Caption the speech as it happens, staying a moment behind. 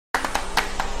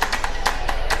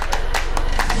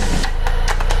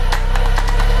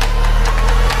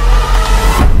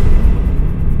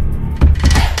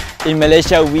In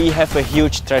Malaysia, we have a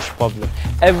huge trash problem.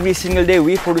 Every single day,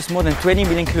 we produce more than 20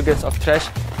 million kilograms of trash,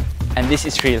 and this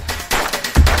is real.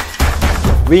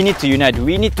 We need to unite,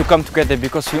 we need to come together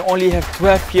because we only have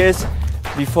 12 years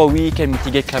before we can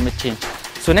mitigate climate change.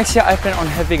 So next year, I plan on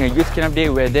having a youth cleanup day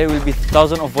where there will be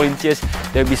thousands of volunteers.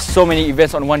 There will be so many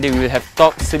events on one day. We will have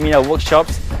talks, seminar,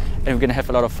 workshops, and we're going to have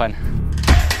a lot of fun.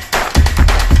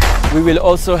 We will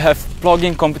also have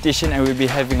blogging competition, and we'll be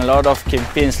having a lot of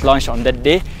campaigns launched on that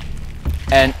day.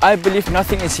 And I believe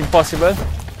nothing is impossible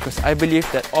because I believe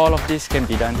that all of this can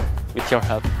be done with your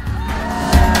help.